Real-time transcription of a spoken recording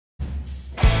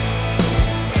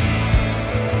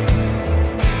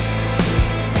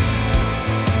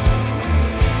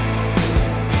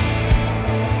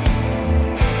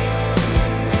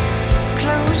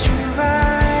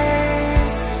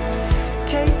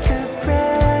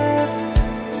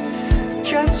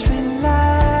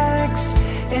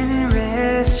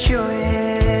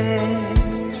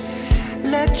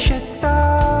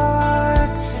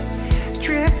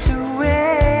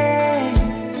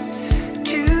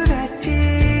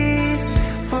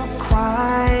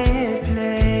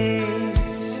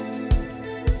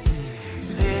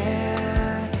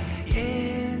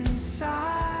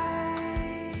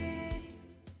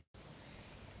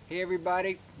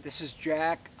everybody. This is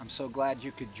Jack. I'm so glad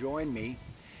you could join me.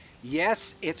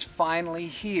 Yes, it's finally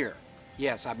here.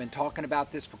 Yes, I've been talking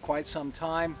about this for quite some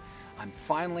time. I'm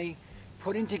finally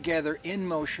putting together in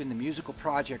motion the musical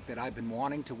project that I've been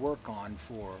wanting to work on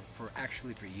for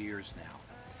years now.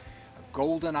 A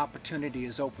golden opportunity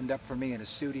has opened up for me in a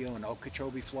studio in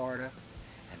Okeechobee, Florida,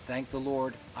 and thank the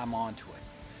Lord, I'm on to it.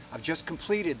 I've just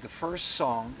completed the first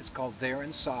song. It's called There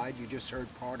Inside. You just heard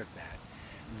part of that.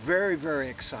 Very, very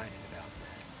excited about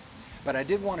that. But I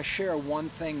did want to share one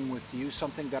thing with you,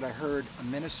 something that I heard a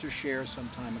minister share some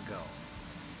time ago.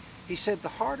 He said, the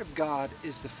heart of God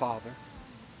is the Father,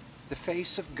 the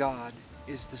face of God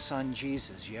is the Son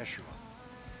Jesus, Yeshua,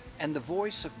 and the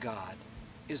voice of God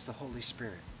is the Holy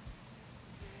Spirit.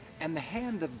 And the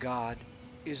hand of God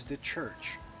is the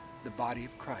church, the body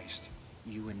of Christ,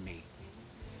 you and me.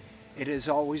 It has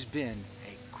always been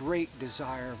a great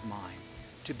desire of mine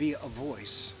to be a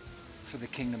voice for the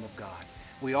kingdom of God.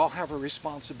 We all have a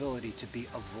responsibility to be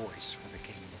a voice for the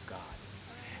kingdom of God.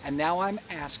 And now I'm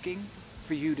asking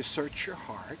for you to search your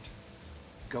heart,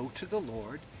 go to the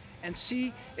Lord, and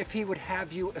see if He would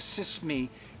have you assist me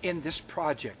in this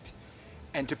project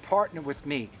and to partner with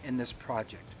me in this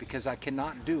project, because I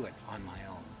cannot do it on my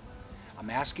own.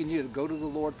 I'm asking you to go to the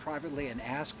Lord privately and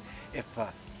ask if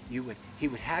He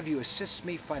would have you assist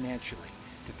me financially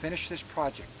to finish this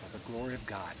project for the glory of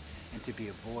God and to be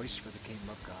a voice for the kingdom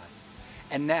of God.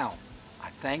 And now, I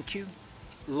thank you.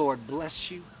 Lord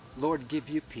bless you. Lord give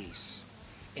you peace.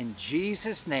 In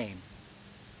Jesus' name,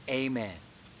 amen.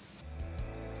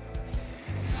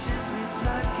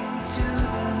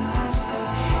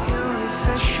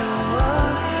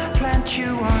 Plant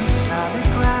you